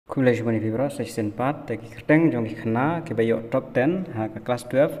College Boni Vibra section 4 teki kerteng jong khana ke bayo top 10 ha class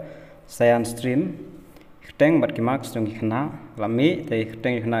 12 science stream kerteng bat ki marks jong khana lami teki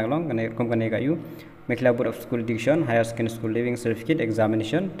kerteng khana long kane kom kane kayu Mekhla Board of School Education Higher Secondary School Living Certificate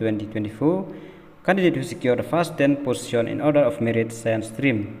Examination 2024 candidate who secured the first 10 position in order of merit science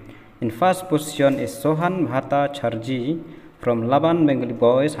stream. In first position is Sohan Bhata Charji from Laban Bengali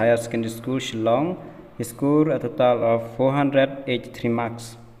Boys Higher Secondary School Shillong. He scored a total of 483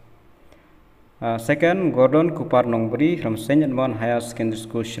 marks. Second, Gordon Kupar Nongburi from St. Edmund Higher Secondary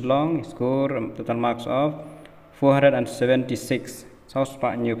School Shillong. He scored total marks of 476. South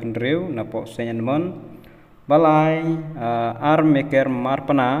Park New Pendrew, Napo St. Edmund. Balai Armaker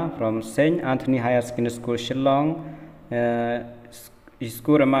Marpana from St. Anthony Higher Secondary School Shillong. He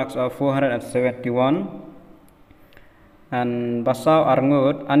scored a marks of 471. And Basau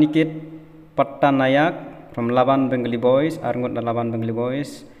Ngut Anikit Patanayak from Laban Bengali Boys, Ngut and Laban Bengali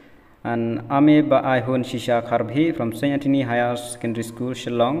Boys. And Ame Ba'aihun Shisha Kharbhi from St. Anthony Higher Secondary School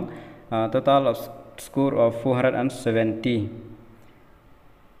Shillong, total of score of 470.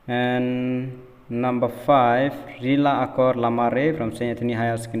 And number 5, Rila Akor Lamare from St. Anthony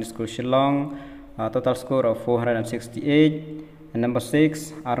Higher Secondary School Shillong, total score of 468. And number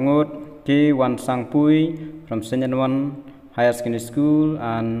 6, Arngut K. Wan Sangpui from St. Edmund Higher Secondary School,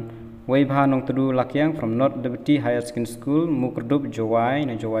 and Weibha Nong Tudu Lakyang from North Liberty Higher Secondary School, Mukerdub Jawai,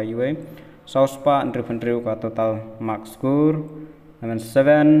 na Jawai Yue, Sauspa and Ripandrew ka total mark score. And then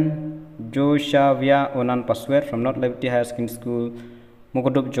 7, Joshavia Onan Paswet from North Liberty Higher Secondary School,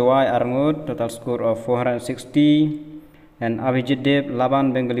 Mukerdub Jawai Arngut, total score of 460. And Abhijit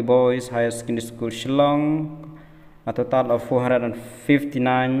Laban Bengali Boys Higher Secondary School Shillong, a total of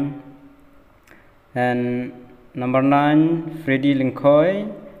 459. And number 9, Freddie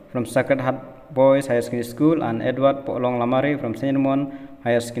Linkoy from Sacred Heart Boys Higher Secondary School, and Edward Polong Lamare from St. Edmund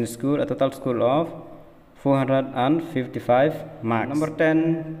Higher Secondary School, a total score of 455 marks. Number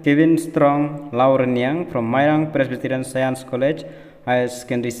 10, Kevin Strong Lauren Yang from Mairang Presbyterian Science College Higher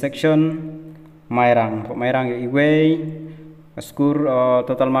Secondary Section, Mairang. Mairang Iway, a score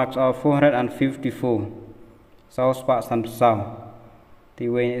total marks of 454. South Park San South.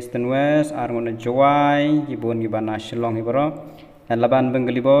 Tiway East and West, Arngut Jawai, Gibon Gibana Shillong Hibaro. And Laban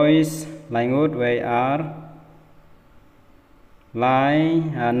Bengali Boys, Ngut, we are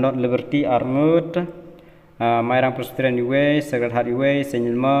North Liberty Ngut, Mairang Presbyterian Way, Sacred Heart Way, St.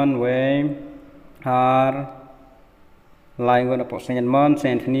 Edmund Way, are Ngut Apo St. Edmund,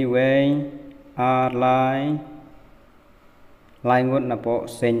 St. Anthony Way, are Ngut Apo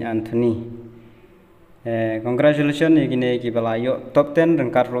St. Anthony. Congratulations, igine kibala yo top 10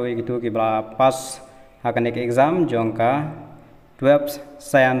 rengkar ro gitu kibala pas akan exam jongka 12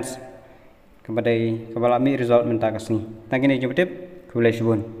 science kepada kepala mi result minta kasih. Thank you, Jaintia. College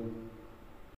Boni.